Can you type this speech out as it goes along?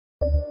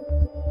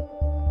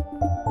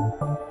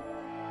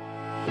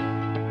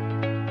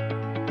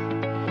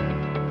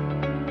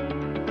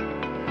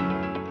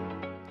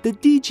The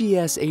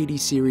DGS80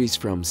 series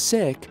from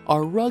SICK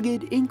are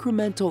rugged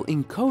incremental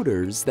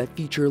encoders that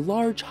feature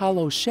large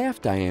hollow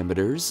shaft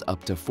diameters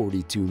up to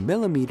 42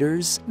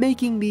 mm,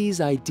 making these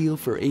ideal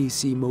for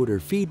AC motor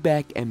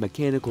feedback and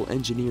mechanical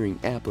engineering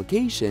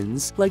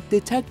applications like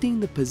detecting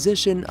the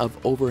position of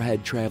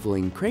overhead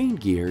traveling crane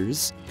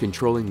gears,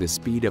 controlling the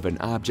speed of an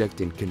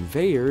object in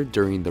conveyor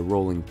during the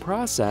rolling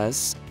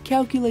process,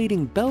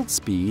 calculating belt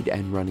speed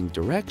and running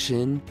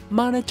direction,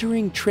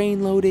 monitoring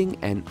train loading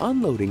and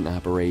unloading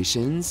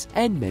operations,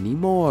 and many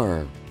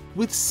more.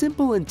 With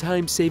simple and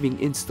time-saving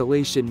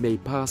installation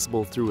made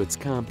possible through its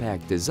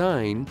compact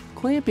design,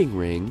 clamping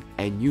ring,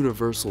 and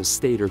universal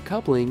stator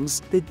couplings,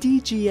 the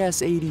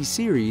DGS80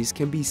 series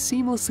can be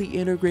seamlessly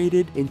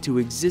integrated into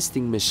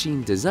existing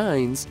machine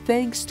designs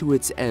thanks to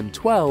its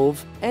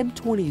M12,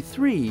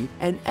 M23,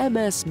 and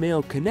MS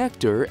male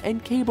connector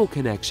and cable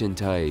connection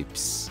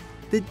types.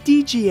 The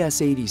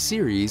DGS80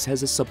 series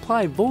has a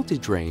supply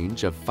voltage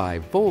range of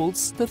 5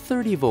 volts to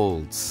 30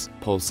 volts,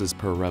 pulses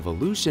per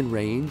revolution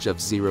range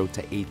of 0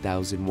 to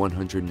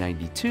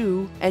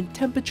 8,192, and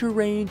temperature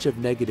range of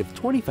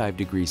 -25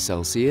 degrees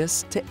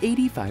Celsius to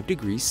 85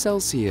 degrees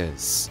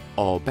Celsius,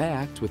 all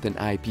backed with an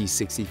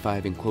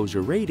IP65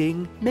 enclosure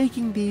rating,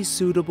 making these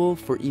suitable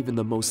for even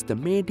the most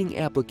demanding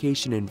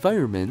application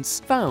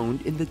environments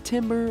found in the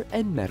timber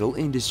and metal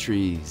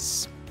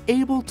industries.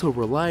 Able to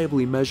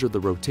reliably measure the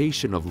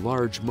rotation of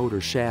large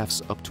motor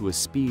shafts up to a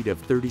speed of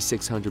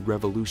 3,600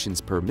 revolutions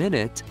per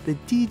minute, the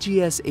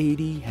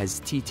DGS80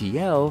 has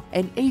TTL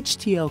and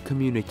HTL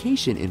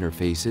communication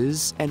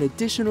interfaces, and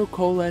additional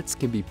collets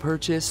can be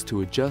purchased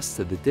to adjust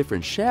to the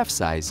different shaft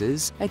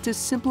sizes and to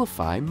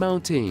simplify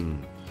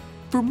mounting.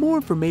 For more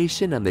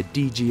information on the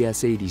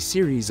DGS80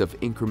 series of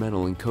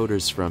incremental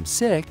encoders from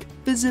SICK,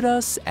 visit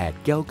us at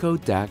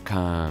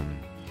gelco.com.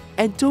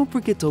 And don't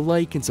forget to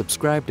like and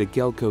subscribe to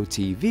Gelco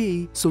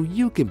TV so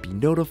you can be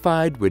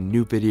notified when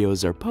new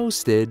videos are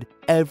posted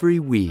every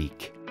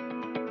week.